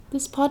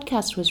This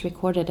podcast was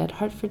recorded at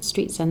Hartford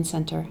Street Zen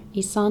Center,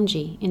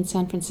 Isanji, in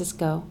San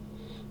Francisco.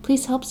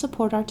 Please help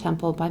support our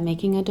temple by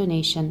making a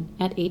donation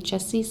at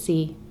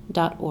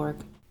hscc.org.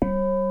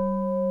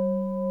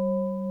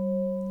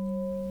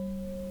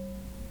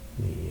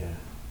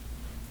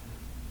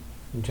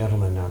 The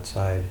gentleman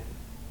outside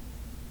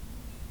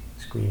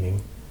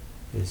screaming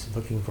is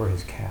looking for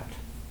his cat.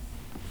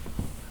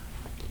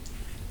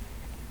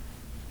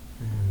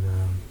 And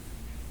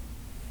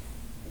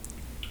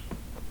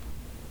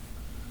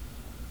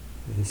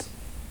this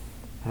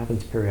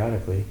happens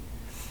periodically.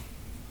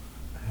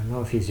 I don't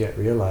know if he's yet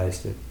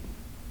realized that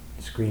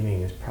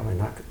screaming is probably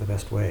not the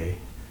best way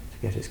to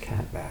get his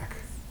cat back.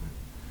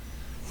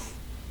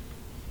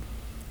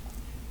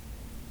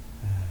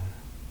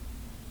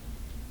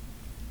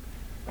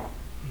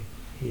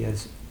 He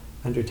has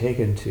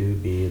undertaken to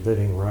be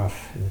living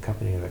rough in the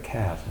company of a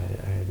cat.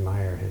 I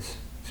admire his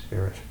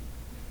spirit.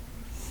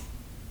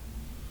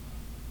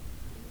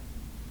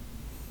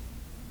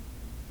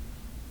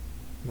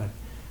 But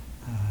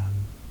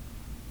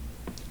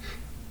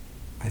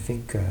I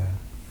think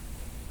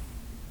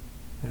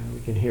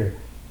we can hear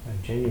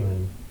a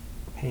genuine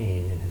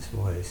pain in his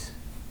voice.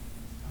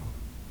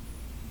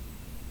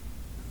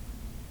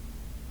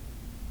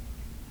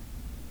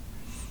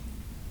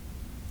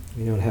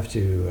 We don't have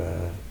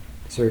to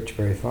search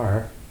very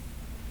far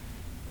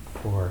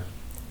for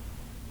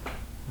the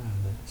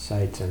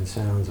sights and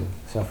sounds of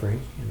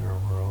suffering in our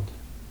world.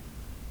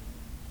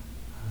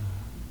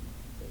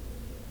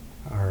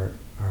 Our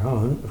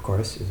own, of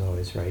course, is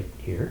always right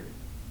here.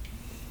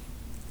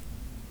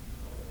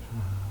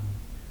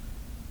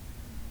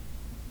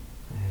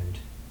 And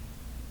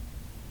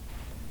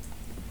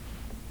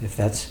if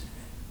that's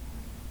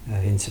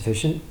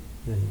insufficient,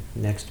 then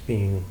next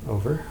being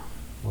over,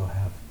 we'll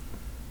have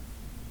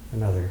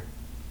another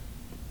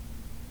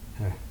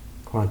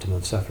quantum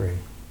of suffering.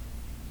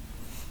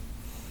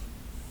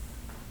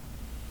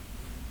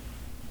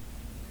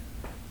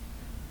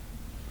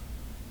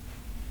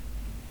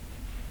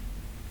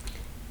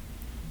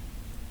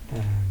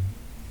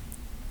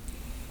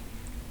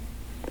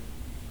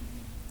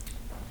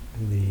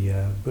 And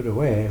the Buddha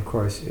way, of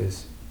course,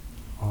 is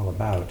all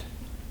about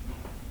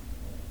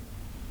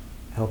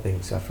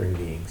helping suffering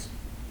beings.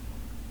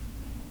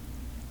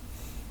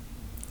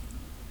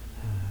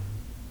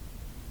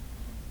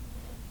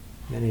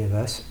 Many of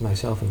us,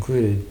 myself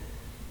included,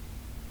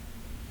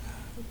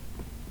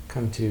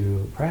 come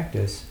to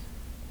practice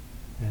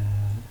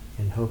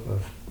in hope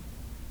of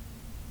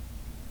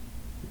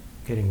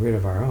getting rid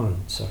of our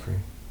own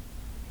suffering.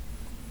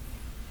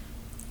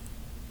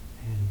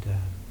 And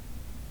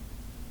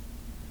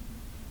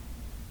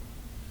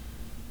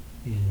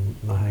in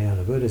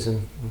Mahayana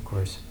Buddhism, of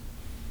course,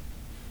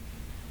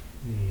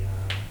 the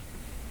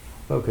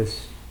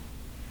focus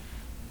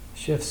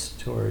shifts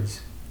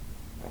towards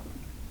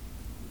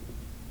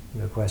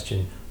the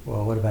question,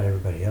 well, what about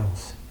everybody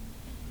else?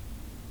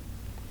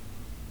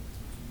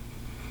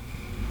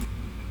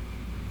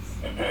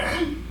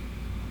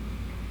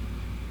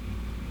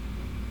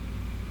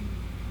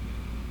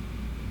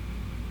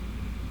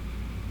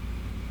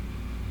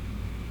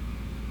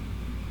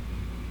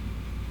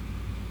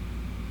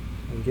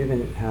 And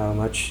given how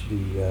much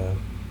the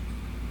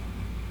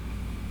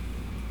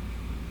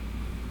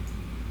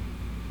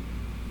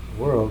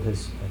world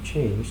has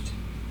changed,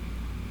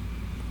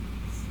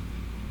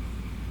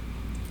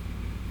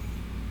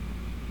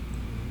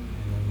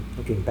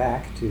 looking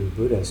back to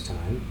Buddha's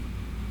time,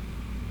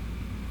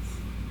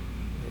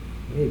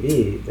 it may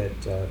be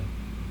that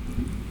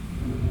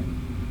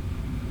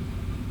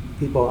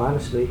people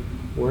honestly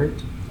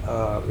weren't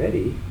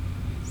ready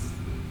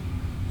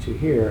to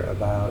hear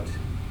about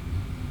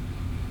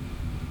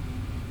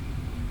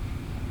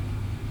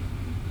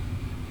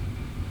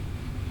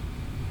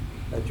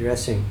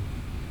addressing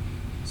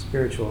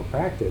spiritual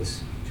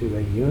practice to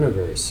a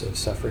universe of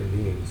suffering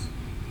beings.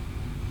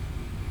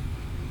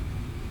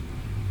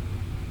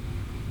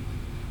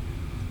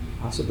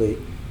 Possibly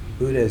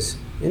Buddha's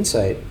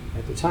insight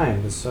at the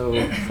time was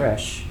so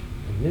fresh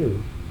and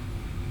new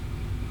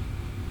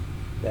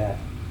that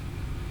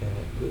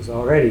it was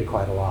already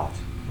quite a lot.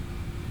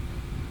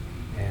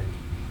 And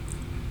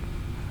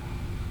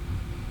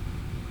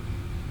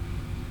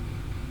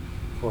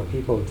for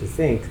people to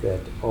think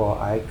that, oh,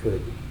 I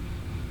could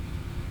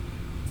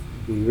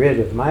be rid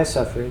of my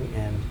suffering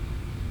and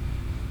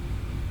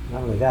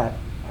not only that,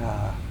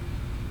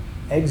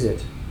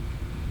 exit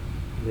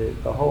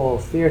the whole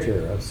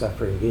theater of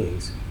suffering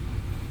beings,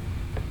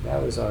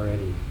 that was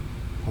already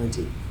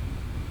plenty.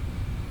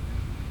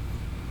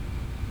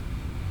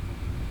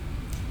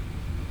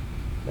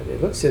 But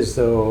it looks as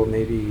though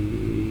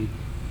maybe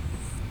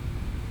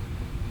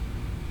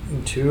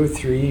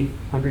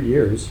 200-300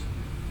 years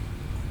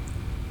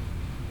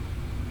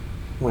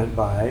went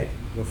by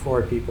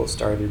before people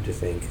started to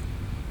think,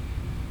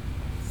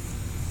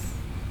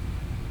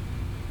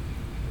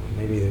 well,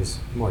 maybe there's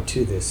more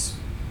to this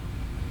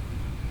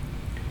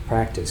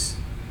practice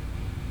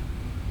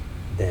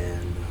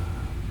than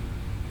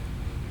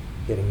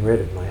getting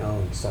rid of my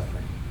own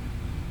suffering.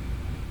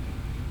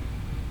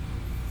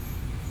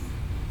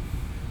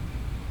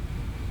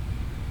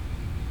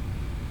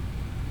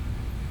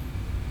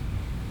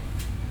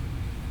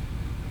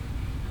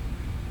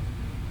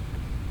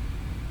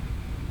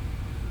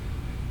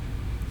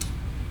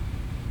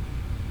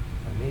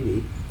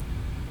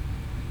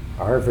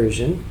 our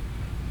version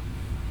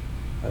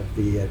of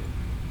the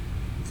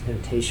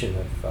temptation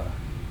of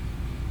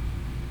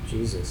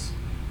Jesus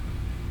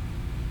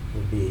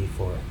would be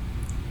for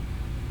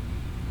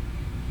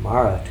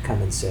Mara to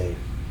come and say,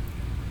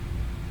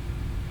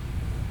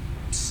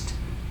 "Psst,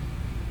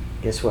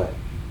 guess what?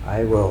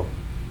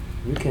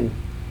 You can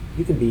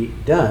be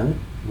done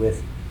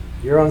with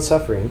your own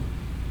suffering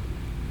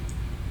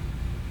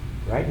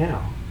right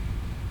now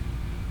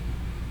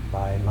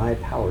by my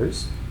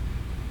powers.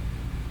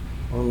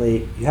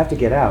 Only you have to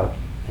get out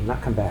and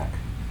not come back."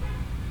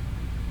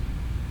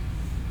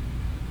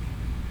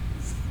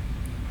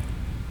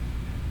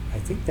 I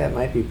think that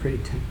might be pretty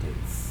tempting,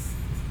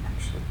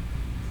 actually.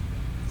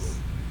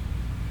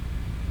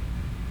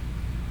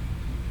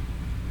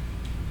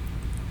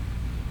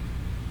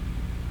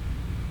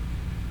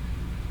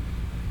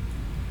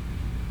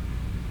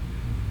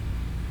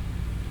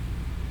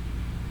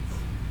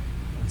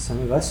 And some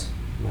of us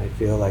might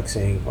feel like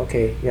saying,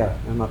 "Okay, yeah,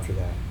 I'm up for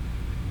that."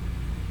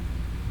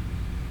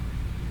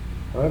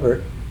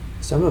 However,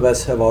 some of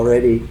us have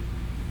already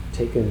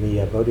taken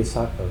the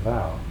Bodhisattva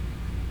vow.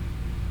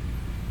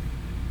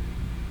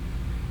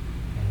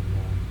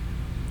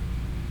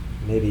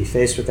 Maybe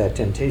faced with that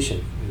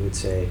temptation, we would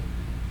say,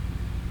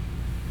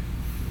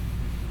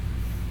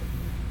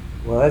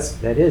 well,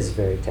 that is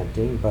very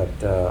tempting,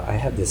 but I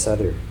have this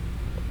other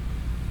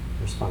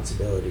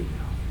responsibility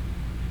now.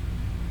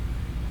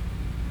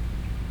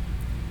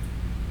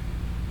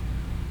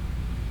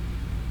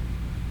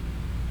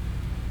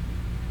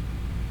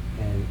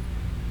 And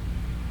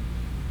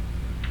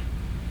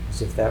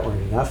as if that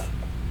weren't enough,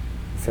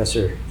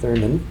 Professor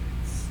Thurman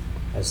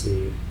has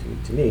the,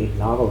 to me,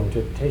 novel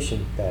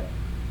interpretation that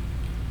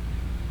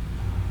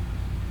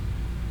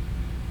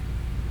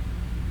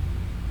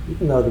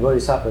even though the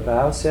Bodhisattva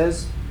vow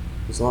says,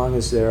 as long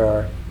as there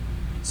are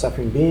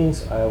suffering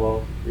beings, I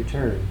will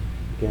return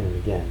again and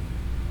again.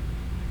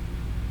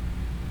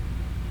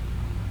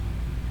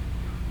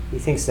 He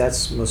thinks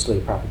that's mostly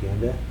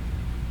propaganda,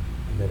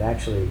 and that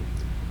actually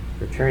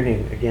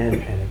returning again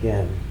and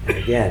again and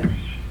again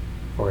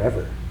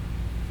forever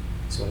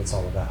is what it's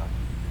all about.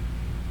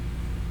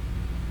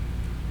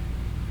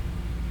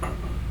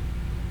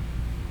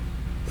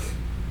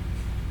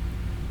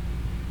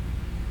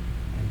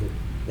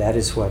 That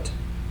is what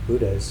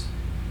Buddhas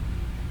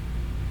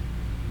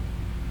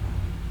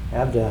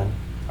have done,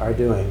 are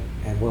doing,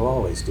 and will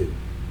always do.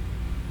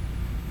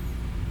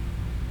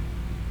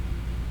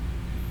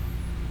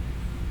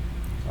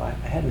 So I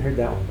hadn't heard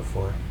that one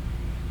before.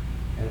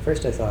 And at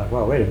first I thought,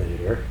 well, wait a minute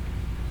here.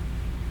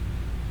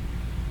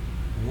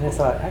 And then I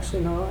thought,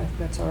 actually, no, I think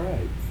that's all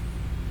right.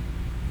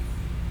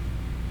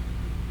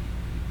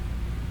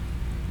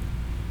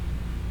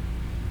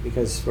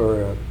 Because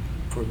for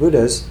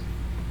Buddhas,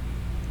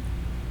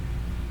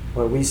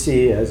 what we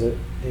see as a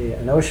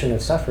notion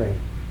of suffering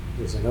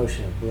is a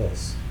notion of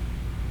bliss.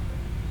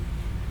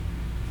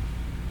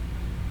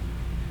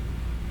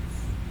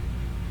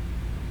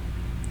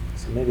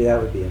 So maybe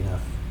that would be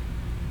enough.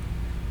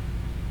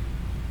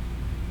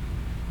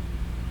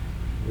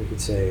 We could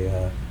say,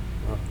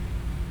 well,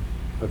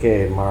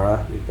 okay,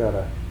 Mara, you've got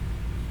to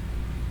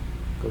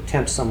go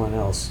tempt someone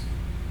else.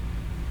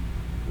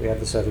 We have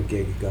this other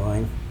gig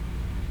going,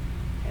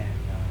 and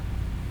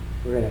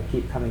we're going to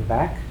keep coming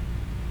back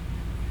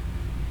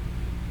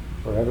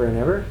forever and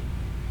ever,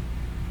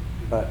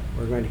 but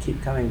we're going to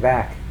keep coming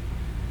back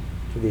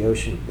to the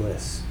ocean of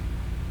bliss.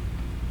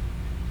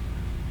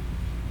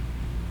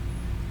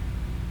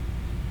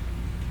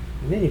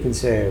 And then you can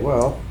say,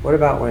 well, what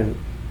about when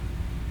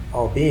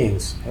all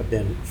beings have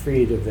been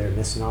freed of their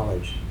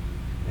misknowledge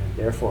and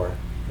therefore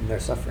from their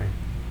suffering?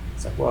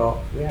 It's like,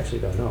 well, we actually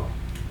don't know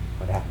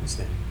what happens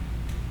then.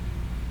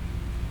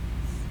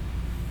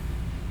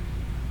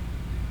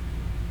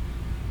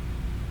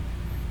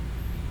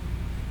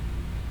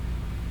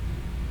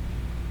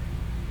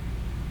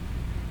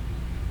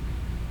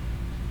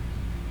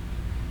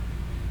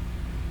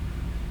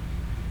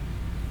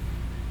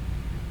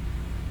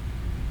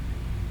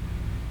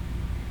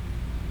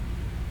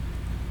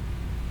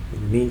 In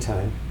the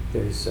meantime,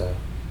 there's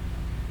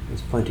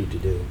plenty to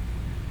do.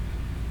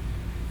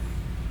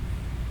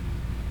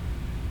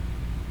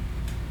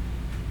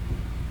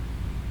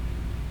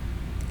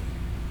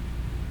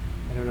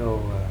 I don't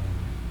know,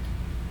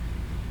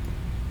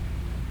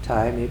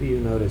 Ty, maybe you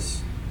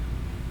notice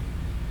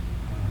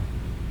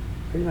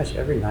pretty much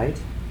every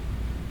night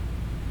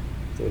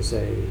there's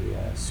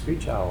a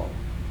screech owl.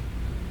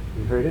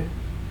 You heard it?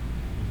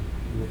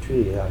 In the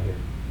tree out here.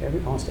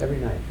 Almost every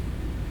night.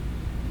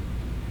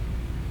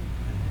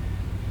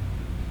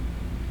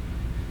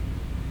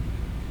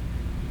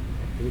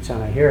 Every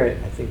time I hear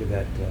it, I think of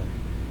that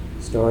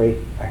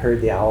story, I heard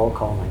the owl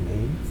call my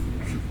name.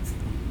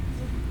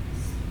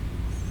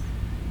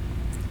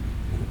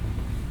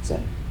 Is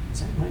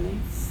that my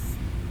name?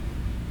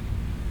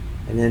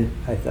 And then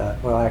I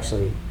thought, well,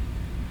 actually,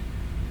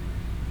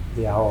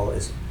 the owl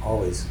is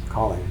always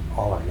calling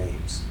all our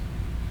names,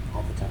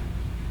 all the time.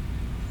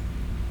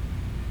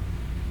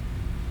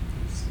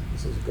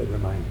 This is a good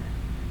reminder.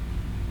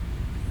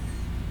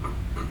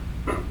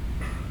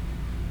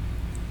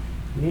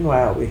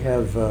 Meanwhile, we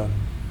have a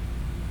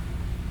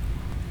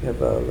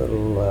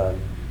little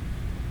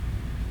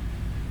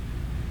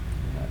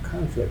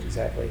conflict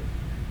exactly.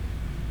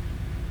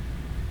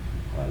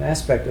 One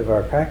aspect of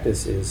our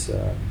practice is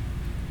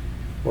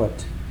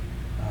what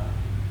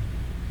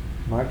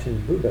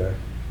Martin Buber,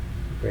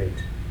 the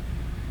great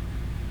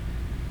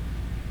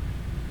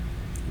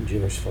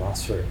Jewish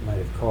philosopher, might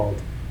have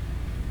called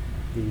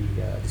the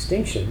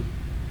distinction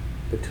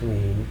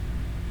between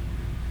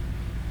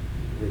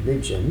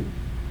religion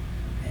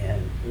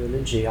and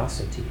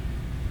religiosity.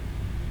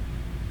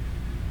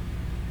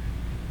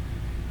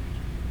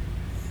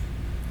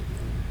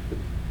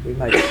 We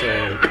might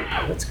say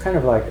that's kind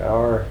of like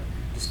our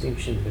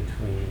distinction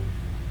between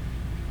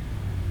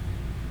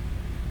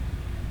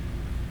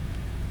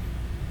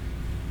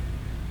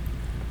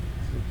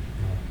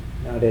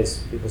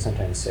nowadays people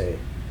sometimes say,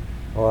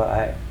 well,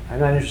 I'm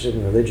not interested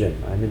in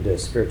religion, I'm into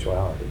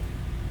spirituality.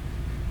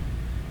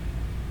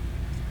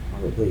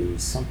 Probably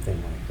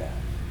something like that.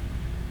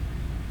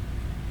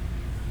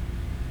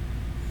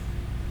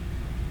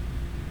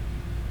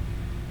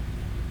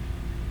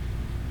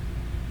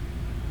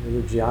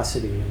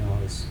 Religiosity,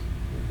 is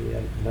maybe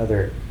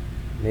another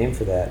name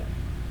for that.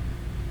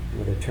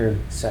 The term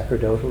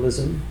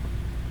sacerdotalism,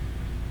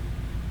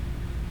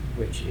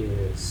 which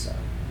is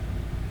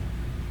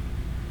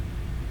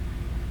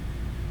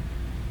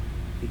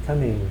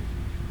becoming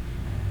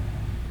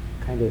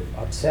kind of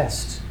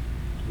obsessed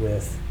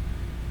with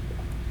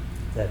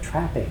the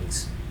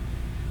trappings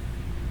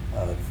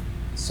of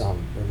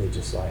some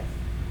religious life.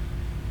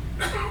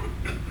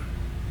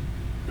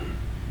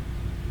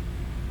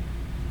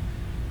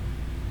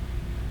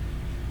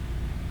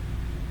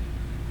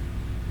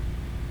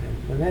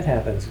 When that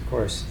happens, of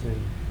course, then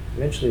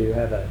eventually you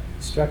have a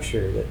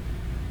structure that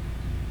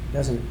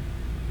doesn't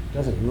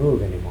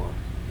move anymore.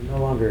 It no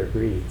longer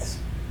breathes.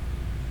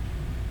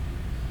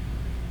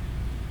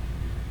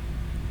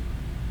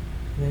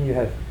 And then you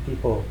have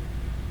people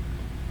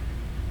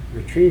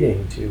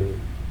retreating to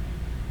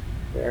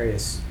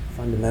various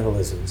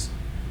fundamentalisms.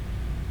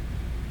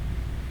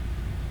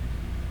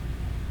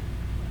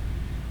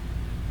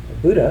 The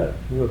Buddha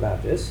knew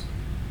about this,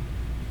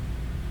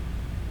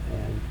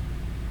 and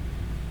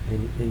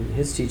in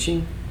his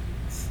teaching,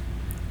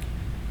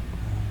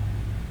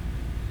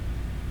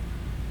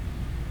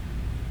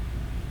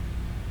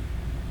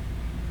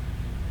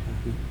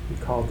 he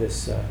called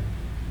this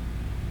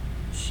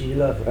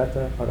Shila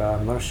Vrata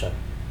Paramarsha.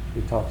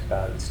 We talked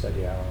about in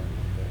study hour.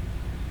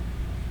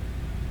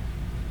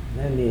 And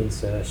that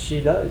means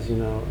Shila is,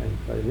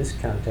 but in this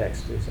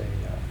context, is a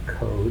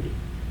code,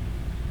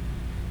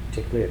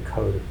 particularly a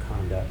code of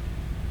conduct.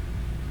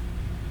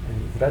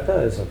 And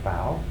Vrata is a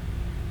vow.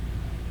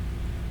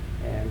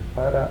 And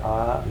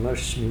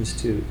Paramarsha means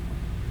to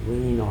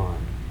lean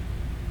on.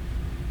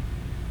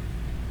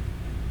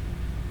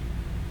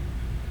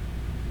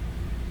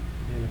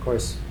 And of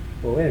course,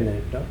 well, wait a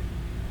minute,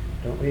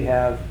 don't we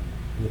have,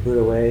 in the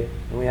Buddha way,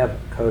 don't we have a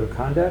code of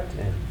conduct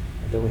and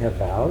don't we have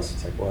vows?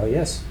 It's like, well,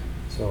 yes.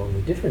 So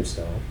the difference,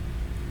 though,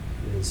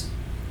 is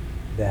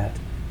that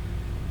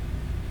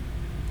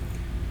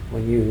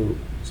when you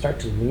start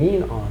to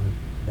lean on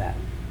that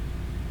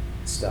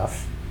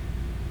stuff,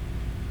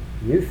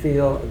 you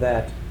feel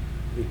that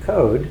the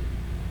code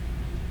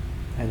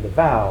and the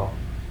vow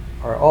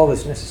are all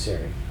that's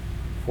necessary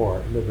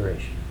for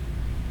liberation.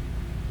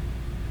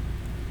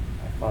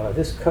 I follow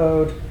this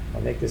code,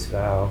 I'll make this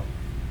vow,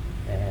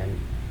 and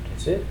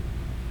that's it.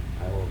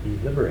 I will be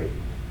liberated.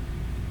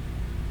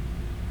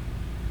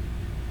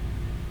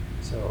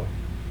 So,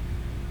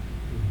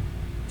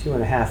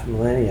 2.5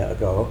 millennia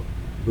ago,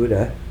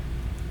 Buddha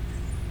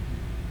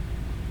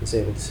was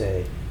able to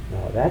say,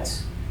 no,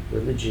 that's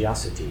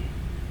religiosity.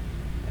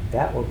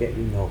 That will get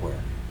you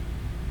nowhere.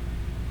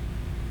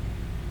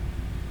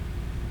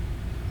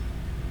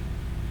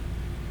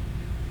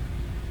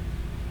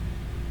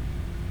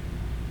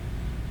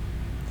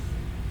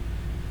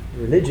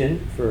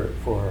 Religion, for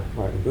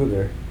Martin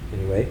Buber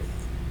anyway,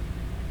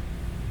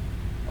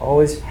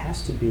 always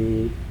has to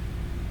be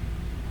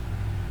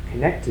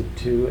connected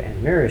to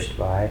and nourished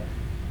by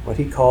what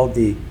he called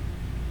the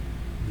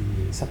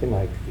something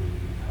like the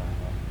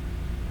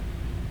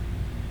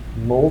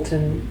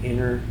molten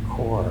inner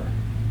core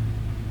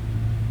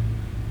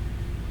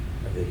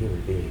of the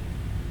human being.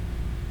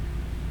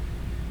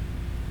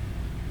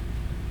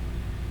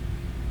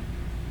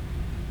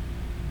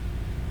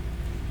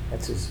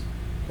 That's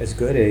as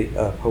good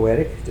a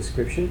poetic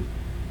description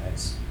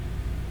as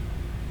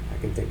I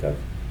can think of.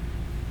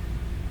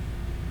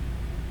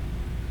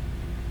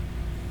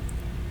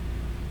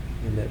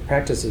 And the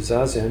practice of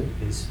Zazen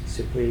is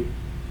simply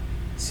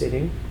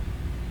sitting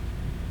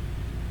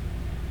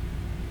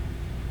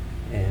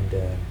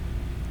and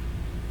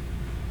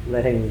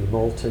letting the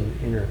molten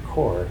inner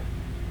core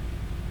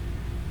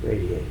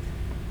radiate.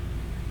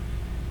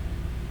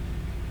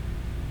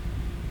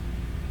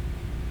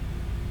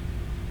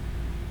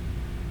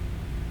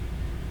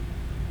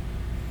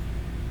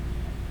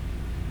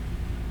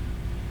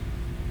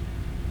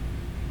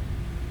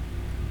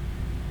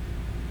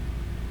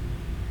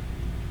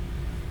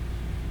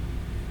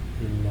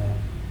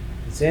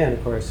 Zen,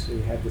 of course,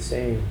 we have the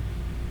saying,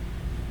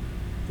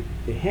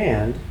 the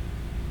hand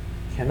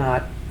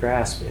cannot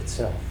grasp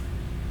itself.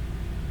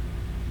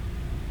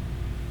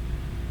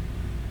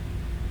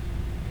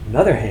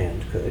 Another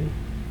hand could,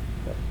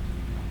 but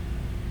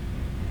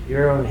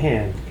your own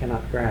hand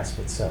cannot grasp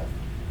itself.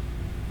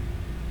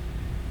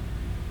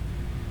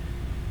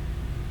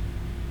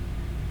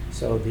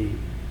 So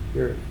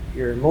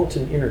your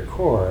molten inner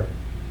core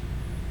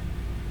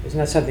is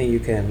not something you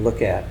can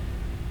look at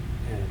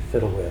and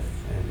fiddle with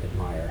and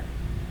admire.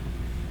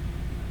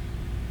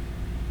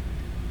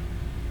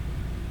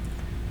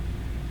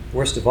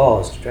 Worst of all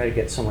is to try to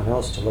get someone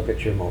else to look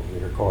at your molten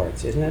inner core.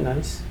 Isn't it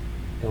nice?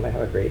 Don't I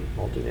have a great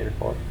molten inner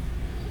core?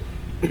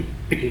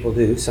 People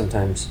do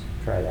sometimes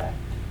try that.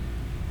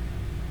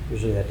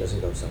 Usually that doesn't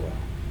go so well.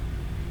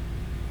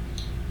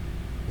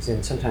 Because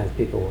then sometimes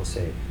people will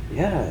say,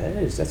 yeah,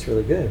 that's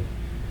really good.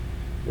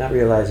 Not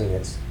realizing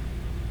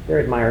they're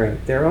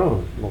admiring their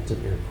own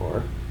molten inner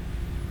core.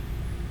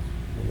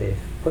 And they've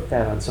put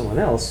that on someone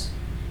else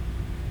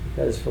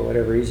because for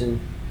whatever reason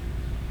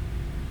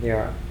they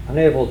are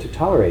unable to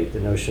tolerate the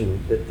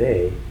notion that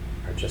they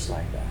are just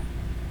like that.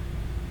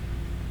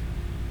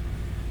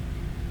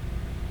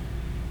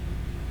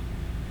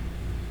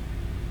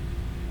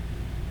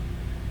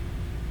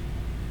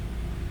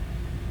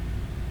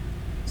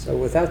 So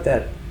without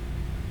that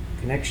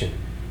connection,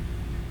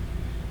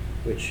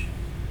 which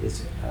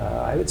is,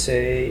 I would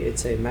say,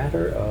 it's a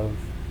matter of,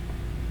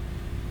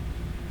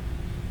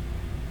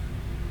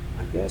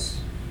 I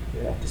guess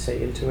you have to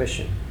say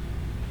intuition,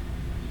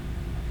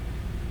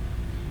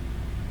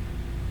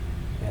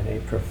 and a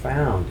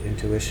profound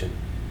intuition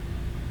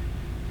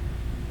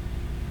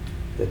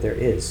that there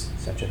is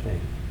such a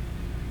thing.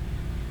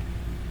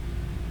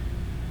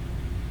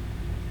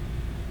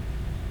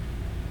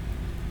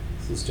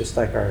 This is just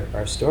like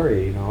our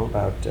story,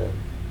 about,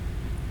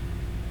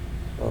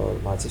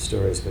 lots of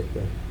stories, but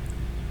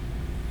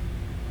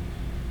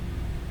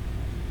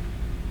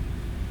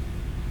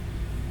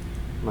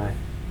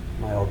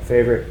my old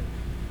favorite,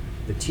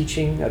 the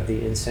teaching of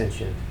the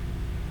insentient.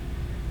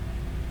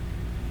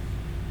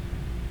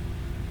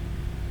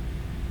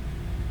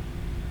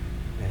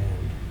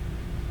 And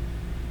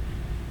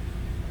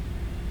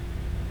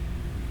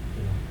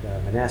the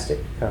monastic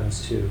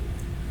comes to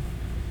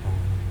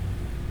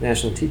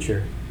national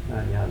teacher,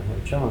 Nyan Ho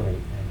Chong,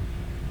 and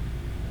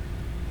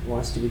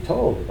wants to be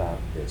told about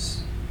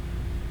this.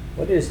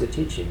 What is the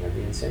teaching of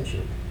the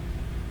insentient?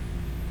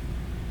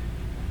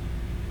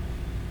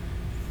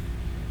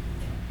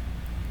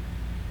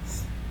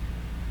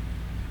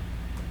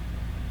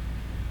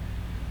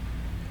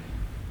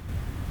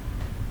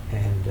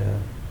 And the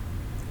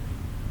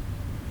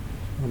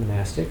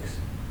monastic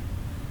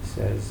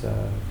says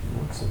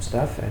some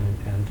stuff,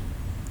 and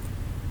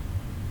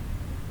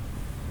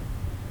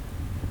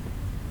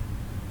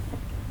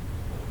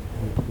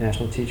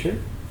national teacher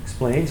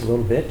explains a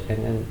little bit,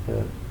 and then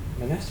the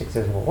monastic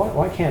says, well,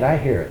 why can't I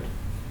hear it?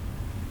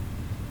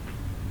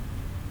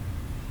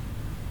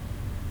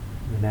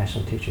 And the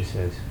national teacher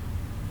says,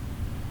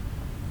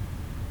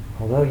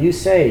 although you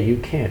say you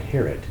can't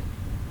hear it,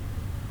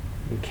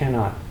 you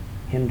cannot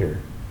hinder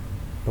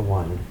the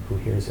one who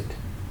hears it.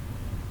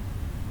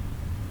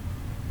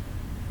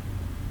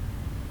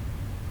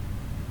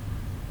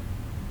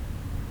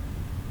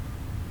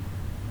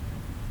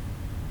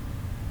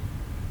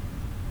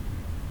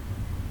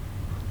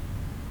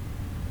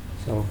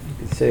 So you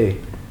could say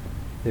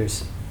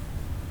there's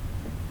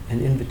an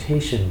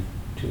invitation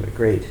to a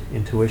great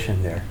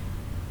intuition there.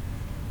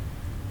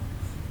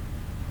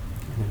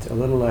 And it's a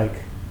little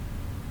like,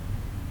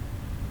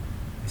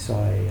 I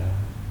saw a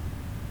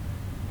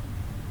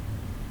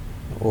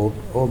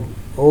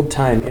old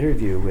time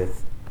interview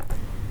with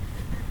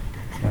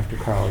Dr.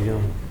 Carl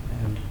Jung,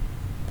 and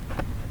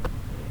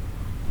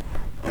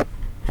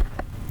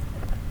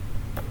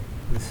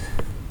this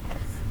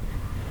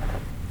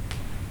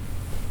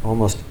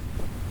almost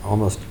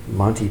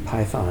Monty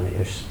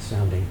Python-ish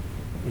sounding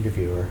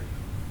interviewer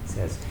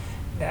says,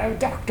 "Now,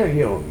 Dr.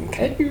 Jung,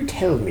 can you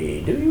tell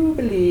me, do you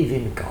believe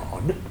in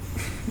God?"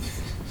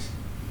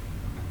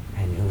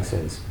 And Jung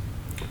says,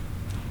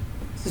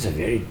 "This is a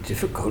very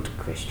difficult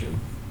question."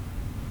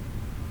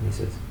 And he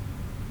says,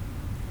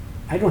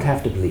 "I don't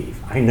have to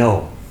believe, I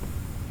know."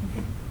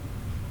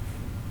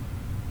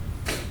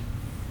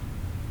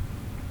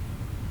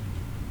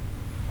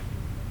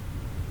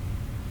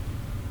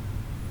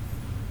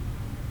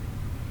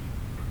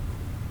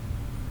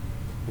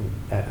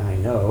 That I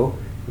know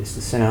is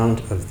the sound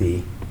of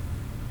the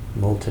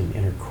molten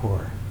inner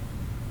core,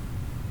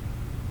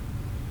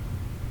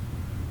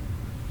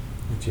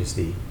 which is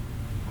the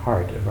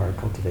heart of our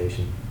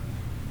cultivation.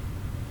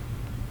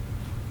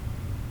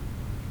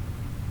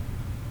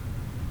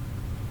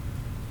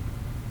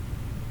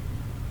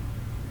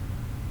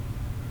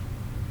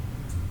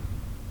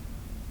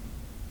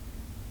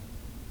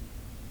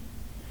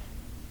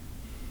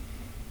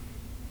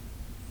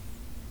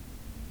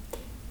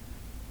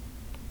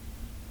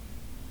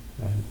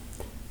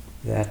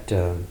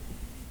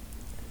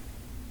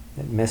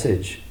 That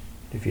message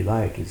if you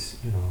like, is,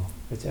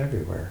 it's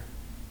everywhere.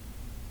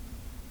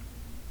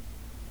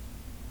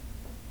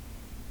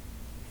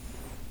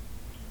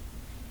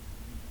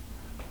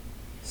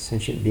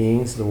 Sentient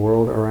beings, the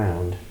world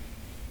around,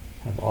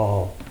 have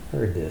all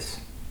heard this.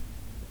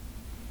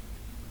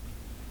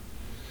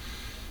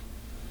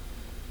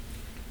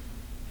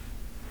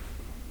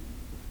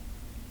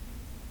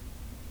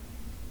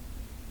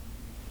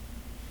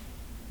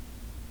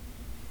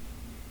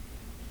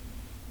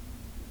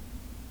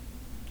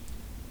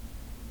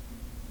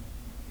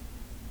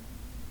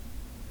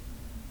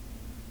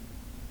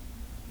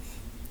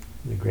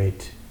 The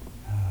great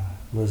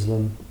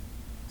Muslim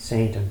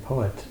saint and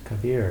poet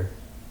Kabir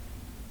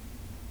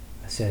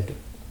said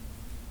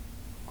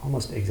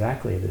almost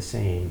exactly the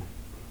same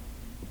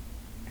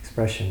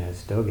expression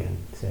as Dogen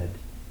said.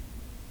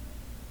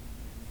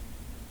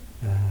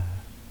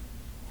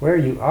 Where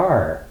you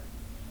are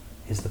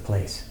is the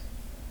place.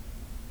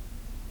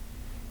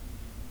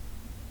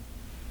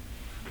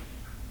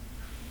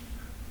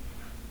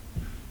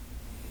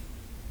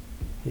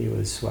 He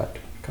was, a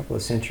couple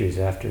of centuries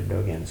after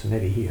Dogen, so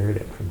maybe he heard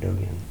it from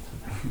Dogen.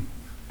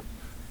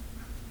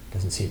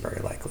 Doesn't seem very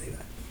likely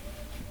that.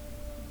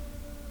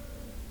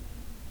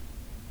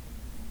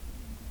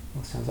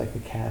 Well, sounds like the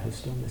cat is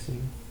still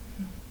missing.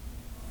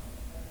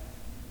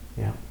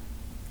 Yeah.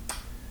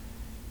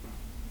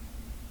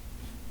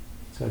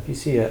 So if you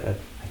see I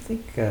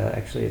think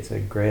actually it's a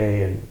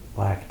gray and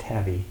black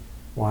tabby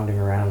wandering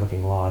around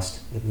looking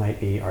lost, it might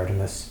be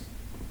Artemis.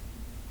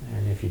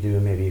 And if you do,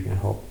 maybe you can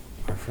help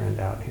our friend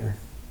out here.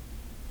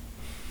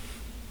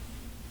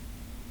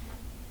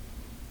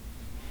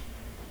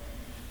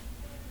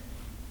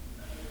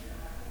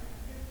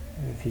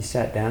 If he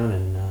sat down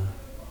and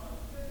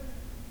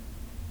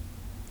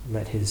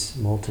let his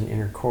molten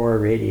inner core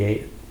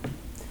radiate,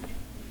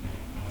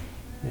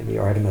 maybe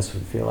Artemis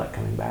would feel like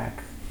coming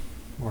back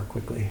more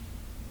quickly.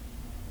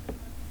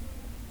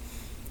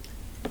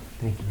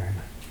 Thank you very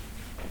much.